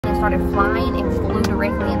started flying and flew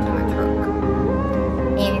directly into my truck.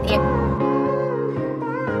 And it...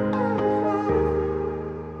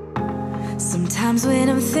 Sometimes when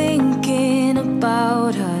I'm thinking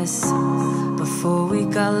about us, before we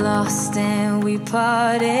got lost and we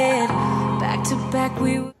parted, back to back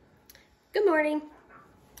we... Good morning.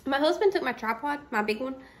 My husband took my tripod, my big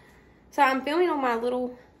one. So I'm filming on my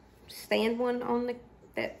little stand one on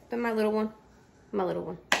my little one.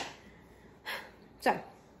 So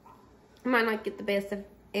I might not get the best of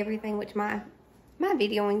everything, which my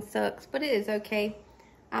videoing sucks, but it is okay.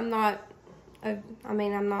 I'm not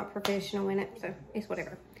professional in it, so it's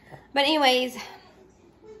whatever. But anyways,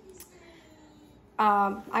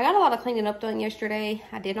 I got a lot of cleaning up done yesterday.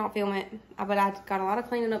 I did not film it, but I got a lot of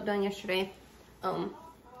cleaning up done yesterday.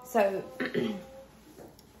 So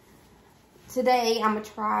today I'm gonna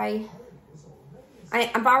try.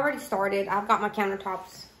 I've already started. I've got my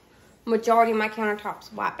countertops, majority of my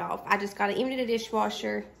countertops wiped off. I just gotta empty the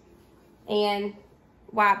dishwasher and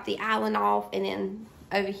wipe the island off, and then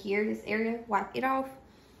over here, this area, wipe it off.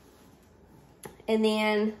 And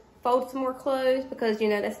then fold some more clothes because, you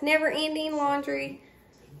know, that's never ending laundry.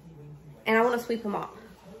 And I want to sweep them off.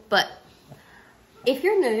 But if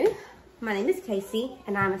you're new, my name is Kasey,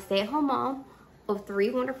 and I'm a stay-at-home mom of 3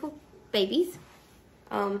 wonderful babies.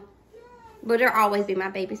 But they'll always be my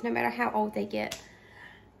babies, no matter how old they get.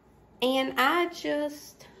 And I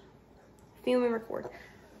just film and record.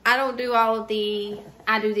 I don't do all of the,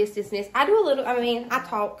 I do this, and this. I do a little, I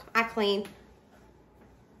talk, I clean.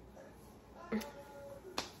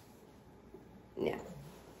 Yeah.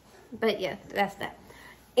 But yeah, that's that.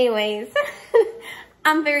 Anyways,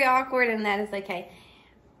 I'm very awkward, and that is okay.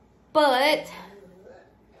 But,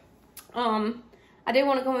 I do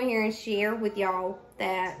want to come in here and share with y'all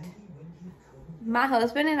that my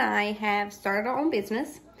husband and I have started our own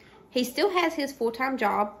business. He still has his full-time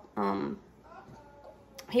job.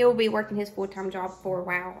 He will be working his full-time job for a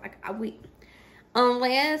while, like a week.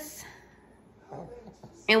 Unless,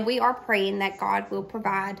 and we are praying that God will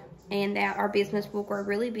provide and that our business will grow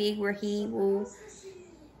really big where he will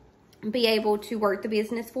be able to work the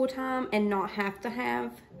business full-time and not have to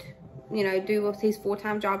have, you know, do his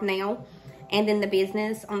full-time job now and then the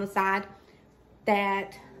business on the side,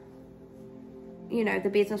 that, you know, the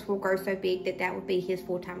business will grow so big that that would be his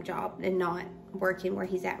full-time job and not working where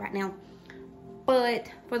he's at right now. But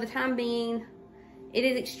for the time being, it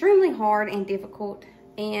is extremely hard and difficult.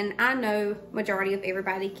 And I know majority of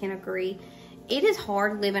everybody can agree. It is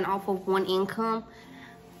hard living off of one income.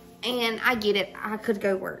 And I get it. I could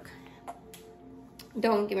go work.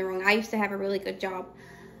 Don't get me wrong. I used to have a really good job.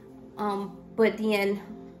 But then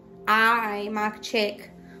my check,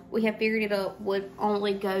 we have figured it up, would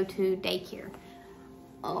only go to daycare.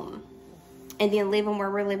 And then living where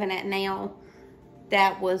we're living at now,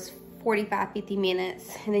 that was 45-50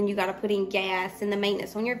 minutes, and then you got to put in gas and the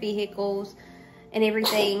maintenance on your vehicles and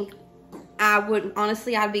everything.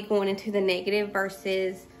 I'd be going into the negative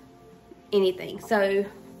versus anything. So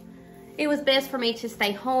it was best for me to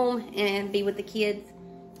stay home and be with the kids.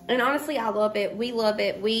 And honestly, I love it. We love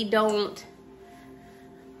it. We don't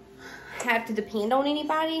have to depend on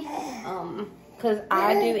anybody because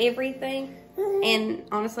I do everything, and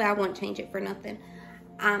honestly, I wouldn't change it for nothing.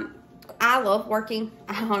 I love working.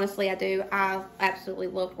 Honestly, I do. I absolutely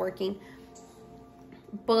love working.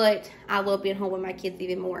 But I love being home with my kids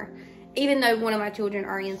even more. Even though one of my children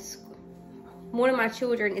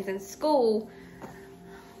is in school.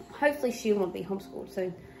 Hopefully she won't be homeschooled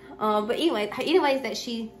soon. But anyways,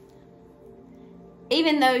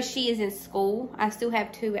 even though she is in school, I still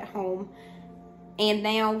have 2 at home. And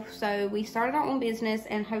now, so we started our own business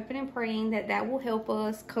and hoping and praying that that will help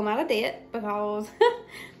us come out of debt, because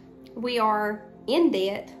we are in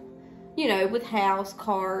debt, you know, with house,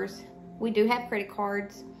 cars. We do have credit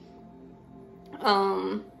cards.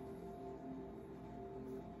 And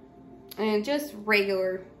just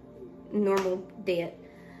regular, normal debt.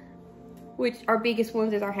 Which our biggest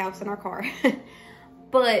ones is our house and our car.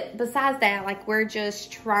 But besides that, like, we're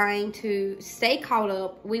just trying to stay caught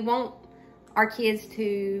up. We want our kids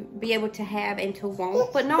to be able to have and to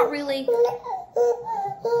want, but not really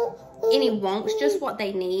any wants, just what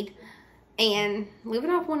they need. And living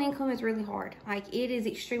off one income is really hard. Like, it is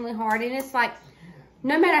extremely hard. And it's like,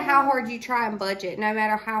 no matter how hard you try and budget, no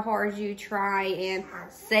matter how hard you try and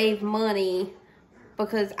save money,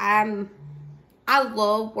 because I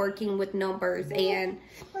love working with numbers and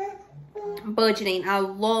budgeting. I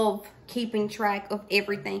love keeping track of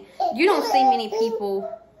everything. You don't see many people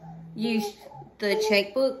use the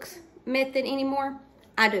checkbooks method anymore.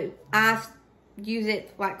 I do. I use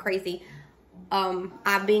it like crazy.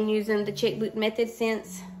 I've been using the checkbook method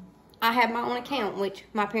since I have my own account, which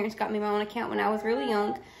my parents got me my own account when I was really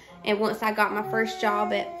young. And once I got my first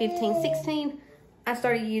job at 15, 16, I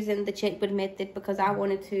started using the checkbook method because I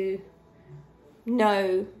wanted to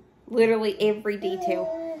know literally every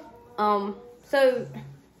detail. So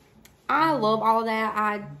I love all of that.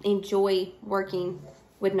 I enjoy working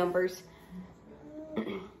with numbers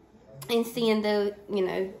and seeing the, you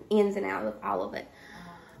know, ins and outs of all of it.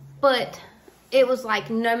 But it was like,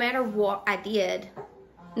 no matter what I did,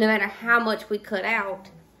 no matter how much we cut out,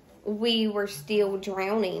 we were still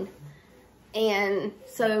drowning. And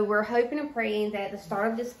so we're hoping and praying that the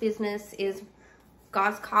start of this business is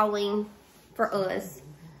God's calling for us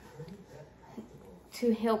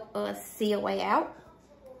to help us see a way out.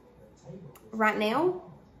 Right now,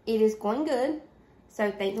 it is going good.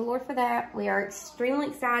 So thank the Lord for that. We are extremely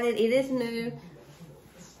excited. It is new.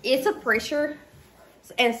 It's a pressure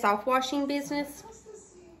and soft washing business.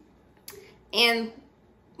 And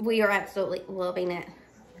we are absolutely loving it.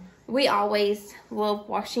 We always love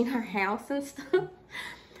washing our house and stuff.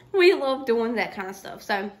 We love doing that kind of stuff.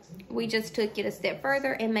 So we just took it a step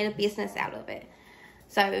further and made a business out of it.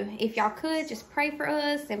 So if y'all could just pray for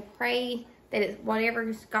us and pray that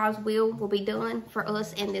whatever God's will be done for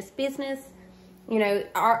us in this business. You know,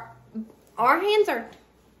 our hands are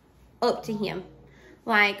up to Him.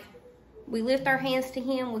 Like, we lift our hands to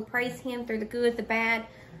Him. We praise Him through the good, the bad,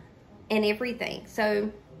 and everything.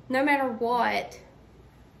 So no matter what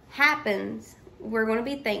happens, we're going to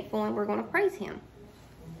be thankful and we're going to praise Him.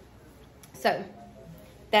 So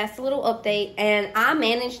that's a little update. And I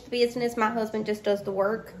manage the business. My husband just does the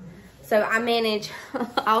work. So I manage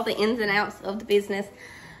all the ins and outs of the business.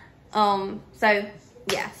 So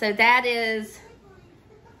yeah, so that is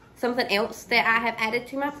something else that I have added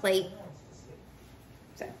to my plate.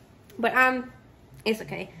 So, but it's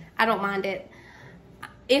okay. I don't mind it.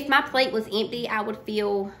 If my plate was empty, I would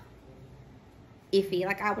feel iffy.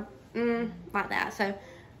 Like I would, like that. So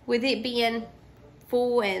with it being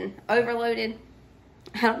full and overloaded,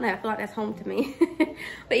 I don't know. I feel like that's home to me.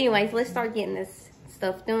 But anyways, let's start getting this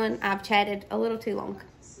stuff done. I've chatted a little too long.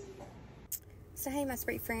 So hey, my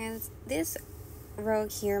sweet friends, this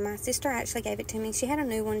rug here, my sister actually gave it to me. She had a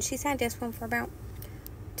new one. She's had this one for about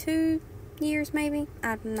 2 years maybe.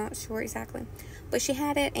 I'm not sure exactly, but she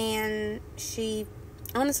had it, and she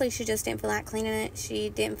just didn't feel like cleaning it. She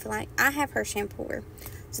didn't feel like, I have her shampooer,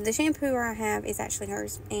 so the shampooer I have is actually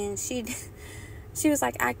hers, and she was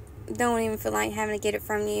like, I don't even feel like having to get it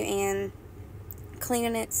from you and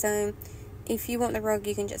cleaning it, so if you want the rug,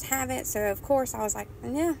 you can just have it. So of course I was like,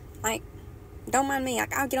 yeah, like, don't mind me.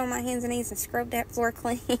 Like, I'll get on my hands and knees and scrub that floor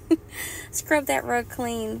clean, scrub that rug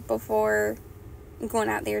clean before going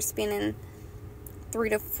out there spending $300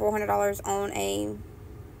 to $400 on a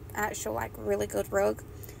actual, like, really good rug.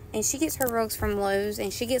 And she gets her rugs from Lowe's,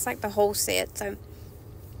 and she gets like the whole set. So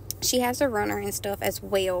she has a runner and stuff as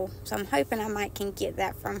well. So I'm hoping I might can get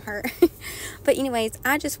that from her. But anyways,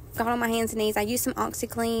 I just got on my hands and knees. I used some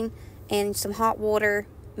OxyClean and some hot water,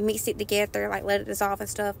 mixed it together, like let it dissolve and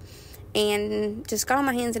stuff, and just got on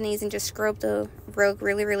my hands and knees and just scrubbed the rug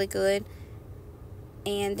really, really good.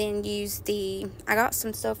 And then I got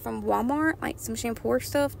some stuff from Walmart, like some shampoo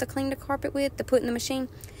stuff to clean the carpet with, to put in the machine.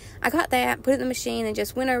 I got that, put it in the machine, and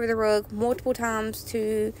just went over the rug multiple times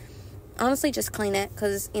to honestly just clean it,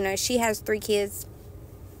 because, you know, she has 3 kids,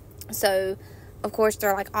 so of course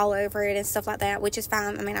they're like all over it and stuff like that, which is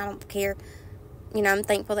fine. I mean, I don't care. You know, I'm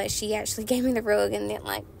thankful that she actually gave me the rug and didn't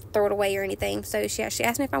like throw it away or anything. So she actually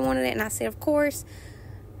asked me if I wanted it, and I said of course.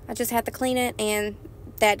 I just had to clean it, and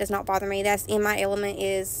that does not bother me. That's in my element,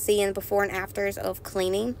 is seeing before and afters of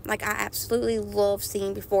cleaning. Like, I absolutely love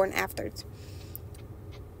seeing before and afters.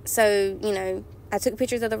 So, you know, I took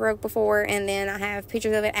pictures of the rug before, and then I have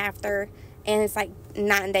pictures of it after, and it's like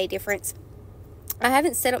night and day difference. I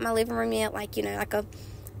haven't set up my living room yet, like, you know, like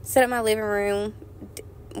set up my living room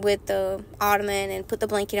with the ottoman and put the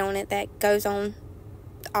blanket on it that goes on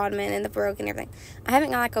the ottoman and the rug and everything. I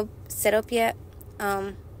haven't got like a setup yet,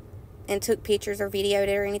 and took pictures or videoed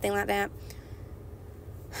it or anything like that.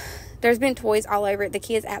 There's been toys all over it. The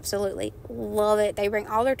kids absolutely love it. They bring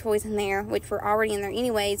all their toys in there, which were already in there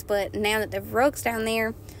anyways, but now that the rug's down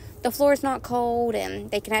there, the floor is not cold, and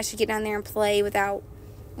they can actually get down there and play without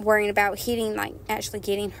worrying about hitting, like actually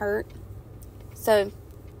getting hurt. So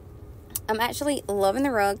I'm actually loving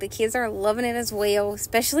the rug. The kids are loving it as well,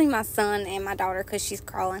 especially my son and my daughter, because she's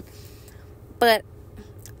crawling. But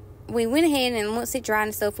we went ahead, and once it dried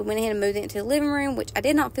and stuff, we went ahead and moved it into the living room, which I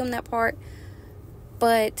did not film that part,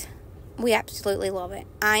 but we absolutely love it.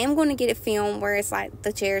 I am going to get it filmed where it's like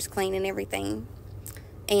the chairs clean and everything,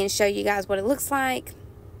 and show you guys what it looks like.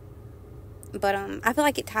 But I feel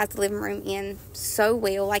like it ties the living room in so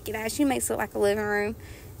well. Like, it actually makes it look like a living room.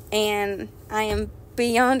 And I am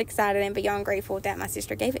beyond excited and beyond grateful that my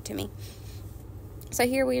sister gave it to me. So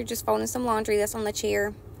here we are just folding some laundry that's on the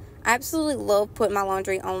chair. I absolutely love putting my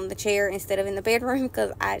laundry on the chair instead of in the bedroom,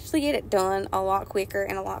 because I actually get it done a lot quicker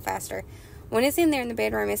and a lot faster. When it's in there in the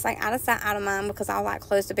bedroom, it's like out of sight, out of mind, because I'll like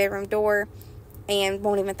close the bedroom door and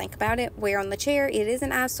won't even think about it. Where on the chair, it is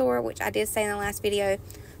an eyesore, which I did say in the last video.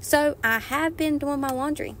 So I have been doing my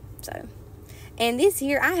laundry. So, and this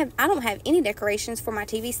year I don't have any decorations for my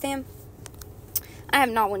TV stand. I have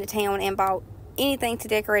not went to town and bought anything to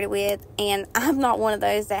decorate it with, and I'm not one of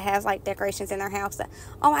those that has like decorations in their house that,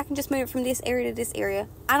 oh, I can just move it from this area to this area.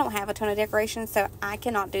 I don't have a ton of decorations, so I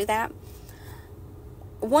cannot do that.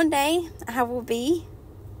 One day I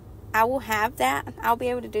will have that. I'll be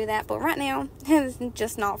able to do that, but right now it's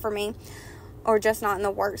just not for me, or just not in the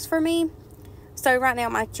works for me. So right now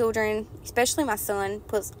my children, especially my son,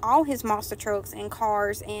 puts all his monster trucks and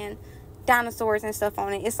cars and dinosaurs and stuff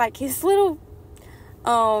on it. It's like his little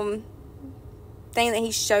thing that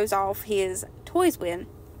he shows off his toys with.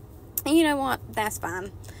 And you know what? That's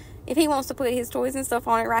fine. If he wants to put his toys and stuff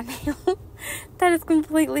on it right now, that is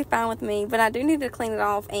completely fine with me. But I do need to clean it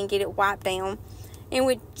off and get it wiped down. In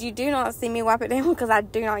which you do not see me wipe it down, because I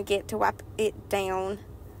do not get to wipe it down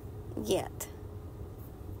yet.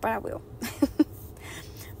 But I will.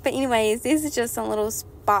 But anyways, this is just some little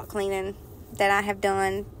spot cleaning that I have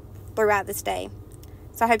done throughout this day.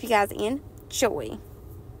 So I hope you guys enjoy.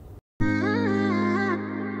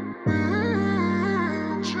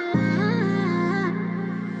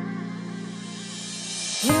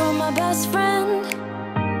 You were my best friend,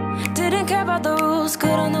 didn't care about the rules, good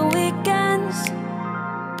on the weekends.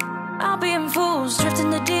 I'll be in fools, drifting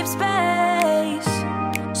to deep space.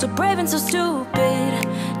 So brave and so stupid,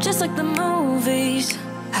 just like the movies.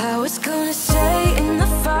 I was gonna stay in the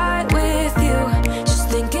fight with you, just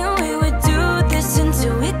thinking we would do this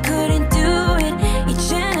until we couldn't do it.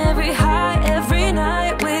 Each and every high, every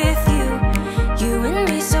night with you, you and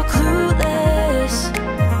me so clueless.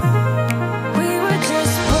 We were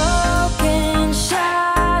just broken,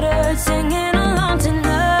 shattered, singing along to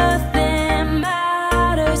nothing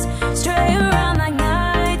matters. Stray around like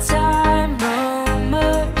nighttime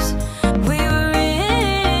rumors. We were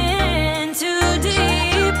in too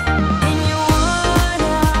deep, in your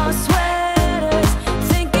worn-out sweaters,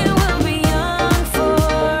 thinking we'll be young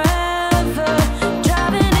forever.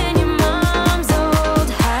 Driving in your mom's old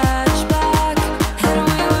hatchback, and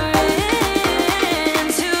we were in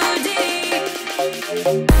too deep.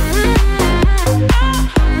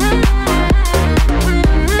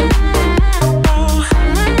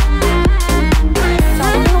 So I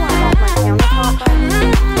don't know why I bought my countertop right now,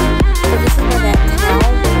 but this is where that towel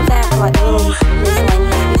was at, like the little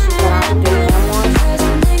miscellaneous dishes that I would do in one.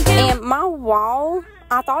 And my wall,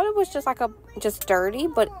 I thought it was just like just dirty,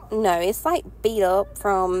 but no, it's like beat up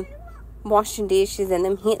from washing dishes and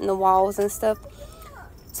them hitting the walls and stuff.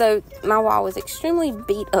 So my wall was extremely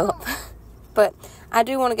beat up. But I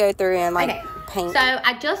do want to go through and like paint. So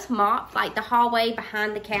I just mopped like the hallway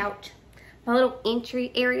behind the couch, my little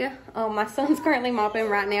entry area. My son's currently mopping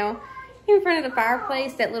right now in front of the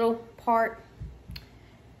fireplace, that little part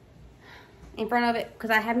in front of it, because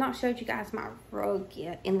I have not showed you guys my rug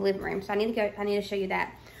yet in the living room. So I need to show you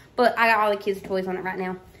that. But I got all the kids' toys on it right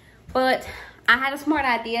now. But I had a smart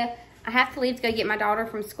idea. I have to leave to go get my daughter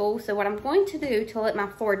from school. So what I'm going to do to let my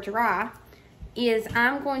floor dry is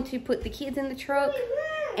I'm going to put the kids in the truck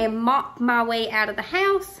and mop my way out of the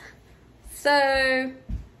house, so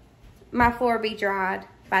my floor will be dried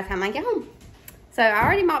by the time I get home. So I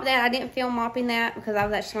already mopped that. I didn't film mopping that because I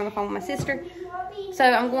was actually on the phone with my sister. So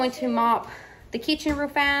I'm going to mop the kitchen real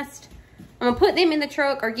fast. I'm going to put them in the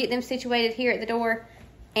truck or get them situated here at the door,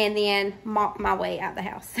 and then mop my way out the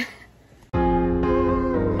house.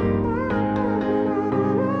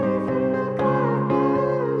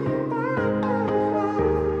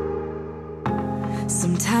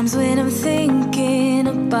 Sometimes when I'm thinking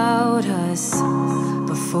about us,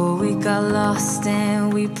 before we got lost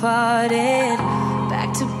and we parted,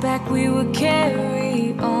 back to back we would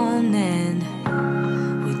carry on, and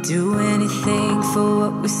we'd do anything for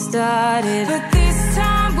what we started. But this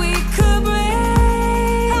time we could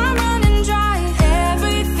break, I'm running dry,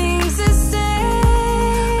 everything's the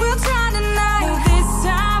same. We'll try tonight, this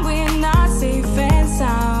time we're not safe and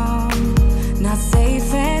sound, not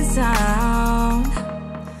safe and sound.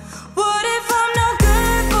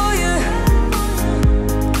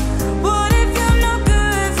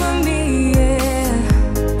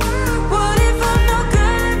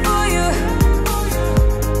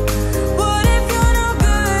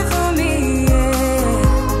 Me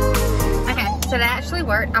So that actually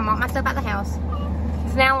worked. I mopped myself out the house.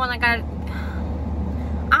 So now when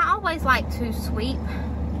I always like to sweep,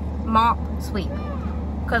 mop, sweep.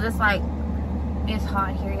 Because it's like, it's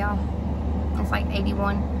hot here, y'all. It's like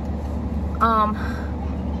 81.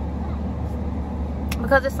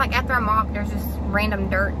 Because it's like after I mop, there's just random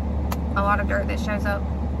dirt. A lot of dirt that shows up.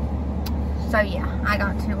 So yeah, I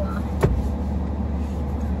got to,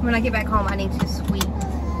 when I get back home, I need to sweep.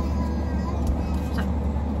 So,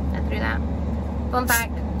 I have to do that. Fun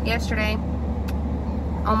fact, yesterday,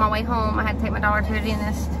 on my way home, I had to take my daughter to the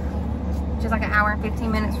dentist. Which is like an hour and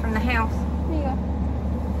 15 minutes from the house. There you go.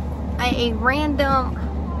 A random,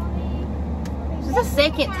 this is the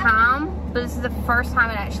second time, but this is the first time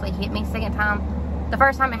it actually hit me. Second time. The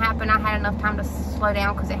first time it happened, I had enough time to slow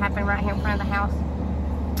down because it happened right here in front of the house.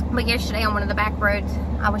 But yesterday on one of the back roads,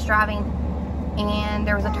 I was driving and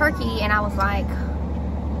there was a turkey and I was like,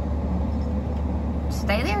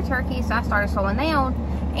 stay there, turkey. So I started slowing down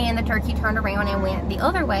and the turkey turned around and went the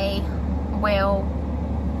other way. Well,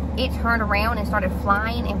 it turned around and started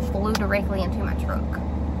flying and flew directly into my truck.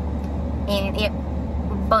 And it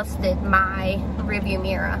busted my rearview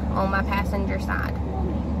mirror on my passenger side.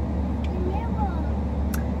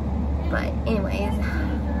 But anyways,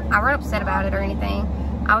 I wasn't upset about it or anything.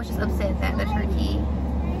 I was just upset that the turkey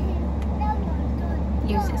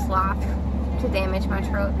used its life to damage my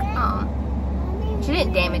truck. She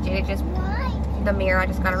didn't damage it, it just, the mirror, I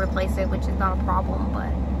just gotta replace it, which is not a problem,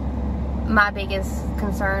 but my biggest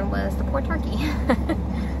concern was the poor turkey.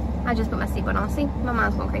 I just put my seatbelt on. See, my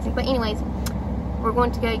mind's going crazy. But anyways, we're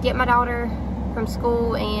going to go get my daughter from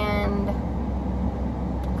school and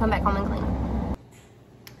come back home and clean.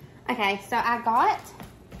 Okay, so I got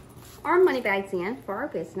our money bags in for our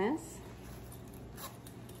business.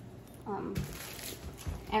 And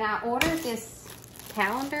I ordered this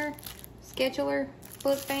calendar scheduler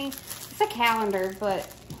book thing. It's a calendar, but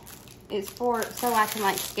it's for, so I can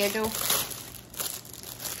like schedule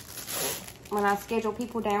when I schedule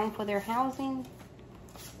people down for their housing,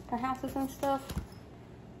 their houses and stuff.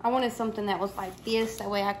 I wanted something that was like this, that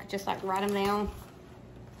way I could just like write them down.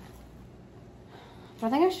 But I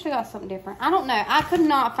think I should have got something different. I don't know. I could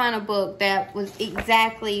not find a book that was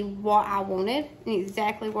exactly what I wanted and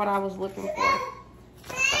exactly what I was looking for.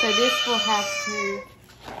 So this will have to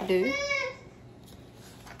do.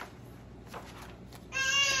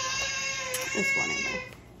 This one in there.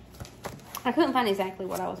 I couldn't find exactly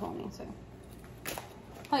what I was wanting, so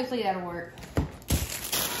hopefully that'll work.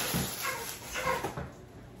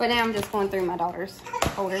 But now I'm just going through my daughter's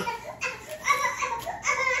folder.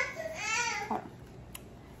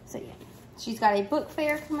 So yeah, she's got a book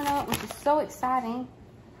fair coming up, which is so exciting.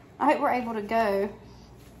 I hope we're able to go,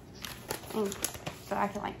 and so I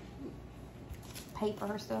can like pay for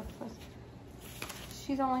her stuff.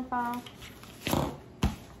 She's only 5.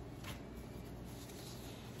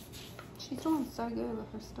 She's doing so good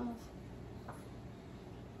with her stuff.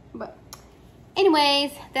 But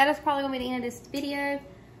anyways, that is probably gonna be the end of this video.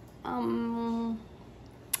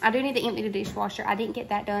 I do need to empty the dishwasher. I didn't get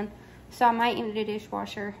that done, so I might empty the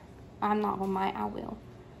dishwasher. I'm not gonna might, I will.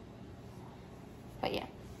 But yeah.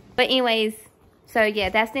 But anyways, so yeah,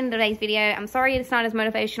 that's the end of today's video. I'm sorry it's not as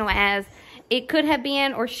motivational as it could have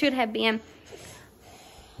been or should have been.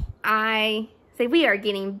 I say we are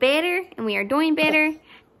getting better and we are doing better.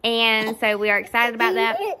 And so we are excited about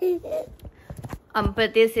that.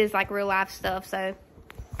 But this is like real life stuff, so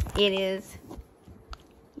it is,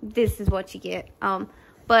 this is what you get.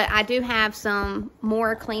 But I do have some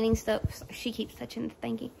more cleaning stuff. She keeps touching the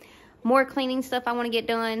thingy. More cleaning stuff I want to get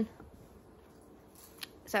done.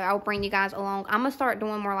 So I'll bring you guys along. I'm going to start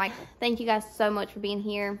doing more like, thank you guys so much for being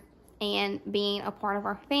here and being a part of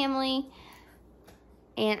our family.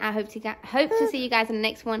 And I hope to see you guys in the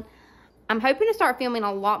next one. I'm hoping to start filming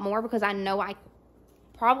a lot more because I know I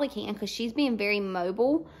probably can, because she's being very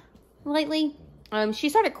mobile lately. She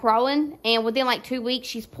started crawling, and within like 2 weeks,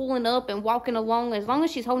 she's pulling up and walking along. As long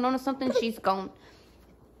as she's holding on to something, she's gone.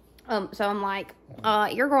 So I'm like,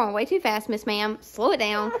 you're growing way too fast, Miss Ma'am. Slow it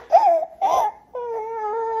down.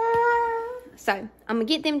 So I'm going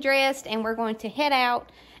to get them dressed, and we're going to head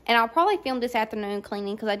out. And I'll probably film this afternoon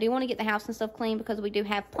cleaning, because I do want to get the house and stuff clean, because we do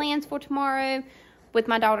have plans for tomorrow with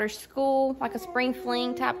my daughter's school, like a spring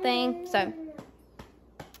fling type thing. So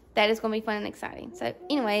that is going to be fun and exciting. So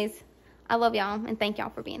anyways, I love y'all and thank y'all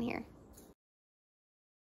for being here.